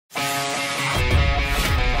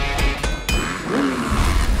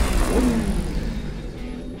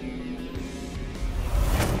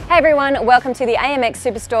everyone, welcome to the AMX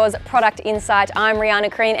Superstore's Product Insight. I'm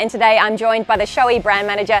Riana, and today I'm joined by the Shoei brand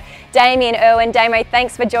manager, Damien Irwin. Damo,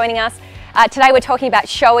 thanks for joining us. Today we're talking about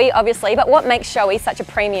Shoei, obviously, but what makes Shoei such a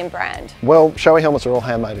premium brand? Well, Shoei helmets are all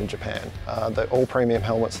handmade in Japan. They're all premium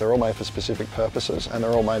helmets, they're all made for specific purposes, and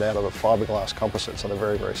they're all made out of a fiberglass composite, so they're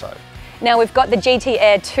very, very safe. Now we've got the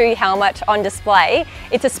E.Q.R.S. helmet on display.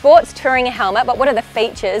 It's a sports touring helmet, but what are the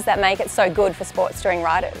features that make it so good for sports touring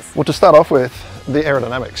riders? Well, to start off with, the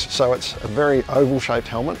aerodynamics. So it's a very oval shaped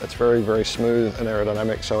helmet. It's very, very smooth and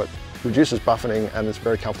aerodynamic, so it reduces buffeting and it's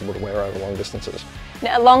very comfortable to wear over long distances.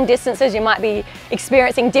 Now, long distances, you might be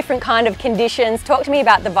experiencing different kind of conditions. Talk to me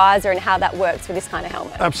about the visor and how that works with this kind of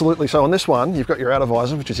helmet. Absolutely. So on this one, you've got your outer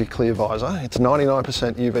visor, which is your clear visor. It's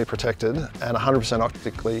 99% UV protected and 100%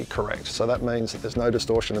 optically correct. So that means that there's no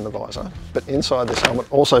distortion in the visor. But inside this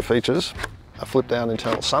helmet also features a flip down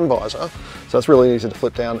internal sun visor. So it's really easy to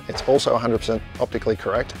flip down. It's also 100% optically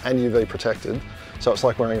correct and UV protected. So it's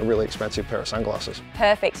like wearing a really expensive pair of sunglasses.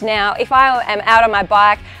 Perfect. Now, if I am out on my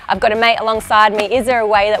bike, I've got a mate alongside me, is there a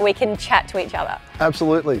way that we can chat to each other?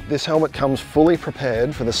 Absolutely. This helmet comes fully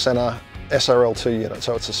prepared for the Sena SRL2 unit.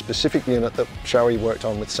 So it's a specific unit that Shoei worked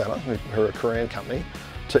on with Sena, who are a Korean company,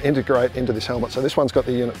 to integrate into this helmet. So this one's got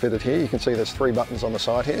the unit fitted here. You can see there's 3 buttons on the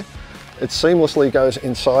side here. It seamlessly goes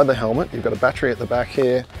inside the helmet. You've got a battery at the back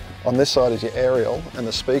here. On this side is your aerial, and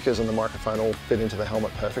the speakers and the microphone all fit into the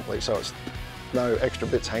helmet perfectly. So it's no extra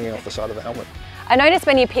bits hanging off the side of the helmet. I noticed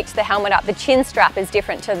when you picked the helmet up, the chin strap is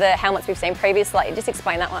different to the helmets we've seen previously. Just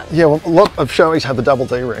explain that one. Yeah, well, a lot of Shoei's have the double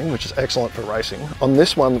D-ring, which is excellent for racing. On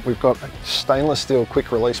this one, we've got a stainless steel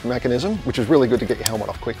quick release mechanism, which is really good to get your helmet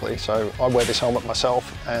off quickly. So I wear this helmet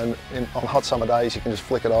myself, and on hot summer days, you can just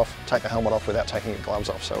flick it off, take the helmet off without taking your gloves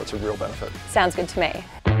off. So it's a real benefit. Sounds good to me.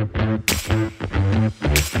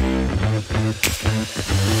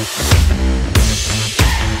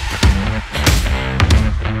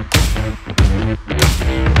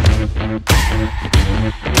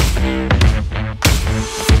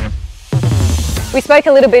 We spoke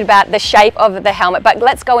a little bit about the shape of the helmet, but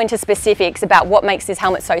let's go into specifics about what makes this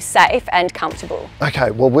helmet so safe and comfortable.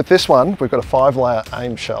 Okay, well with this one, we've got a 5-layer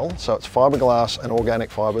AIM shell. So it's fiberglass and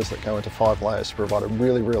organic fibers that go into 5 layers to provide a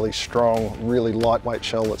really, really strong, really lightweight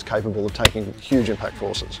shell that's capable of taking huge impact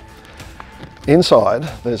forces. Inside,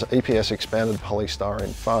 there's EPS expanded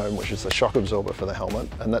polystyrene foam, which is the shock absorber for the helmet,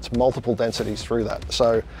 and that's multiple densities through that.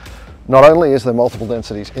 So not only is there multiple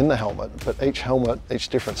densities in the helmet, but each helmet, each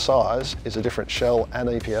different size, is a different shell and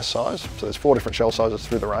EPS size. So there's 4 different shell sizes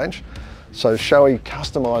through the range. So Shoei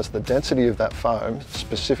customised the density of that foam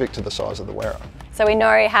specific to the size of the wearer. So we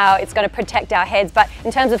know how it's going to protect our heads, but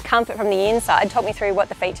in terms of comfort from the inside, talk me through what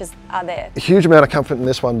the features are there. A huge amount of comfort in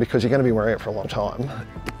this one because you're going to be wearing it for a long time.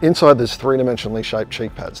 Inside there's 3-dimensionally shaped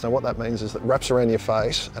cheek pads. Now what that means is that it wraps around your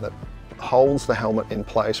face and it holds the helmet in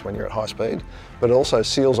place when you're at high speed, but it also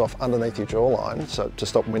seals off underneath your jawline so to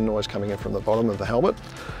stop wind noise coming in from the bottom of the helmet.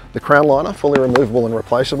 The crown liner, fully removable and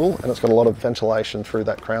replaceable, and it's got a lot of ventilation through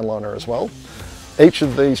that crown liner as well. Each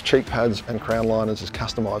of these cheek pads and crown liners is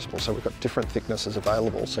customisable, so we've got different thicknesses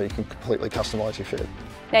available so you can completely customise your fit.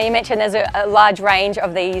 Now you mentioned there's a large range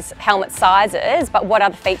of these helmet sizes, but what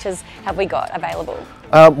other features have we got available?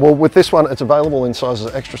 Well, with this one, it's available in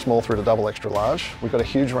sizes extra small through to double extra large. We've got a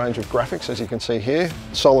huge range of graphics, as you can see here,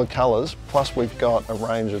 solid colours, plus we've got a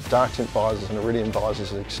range of dark tint visors and iridium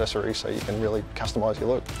visors as accessories, so you can really customise your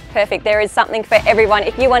look. Perfect, there is something for everyone.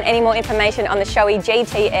 If you want any more information on the Shoei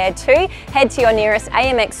E.Q.R.S, head to your nearest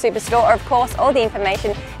AMX Superstore, or of course, all the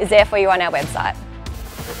information is there for you on our website.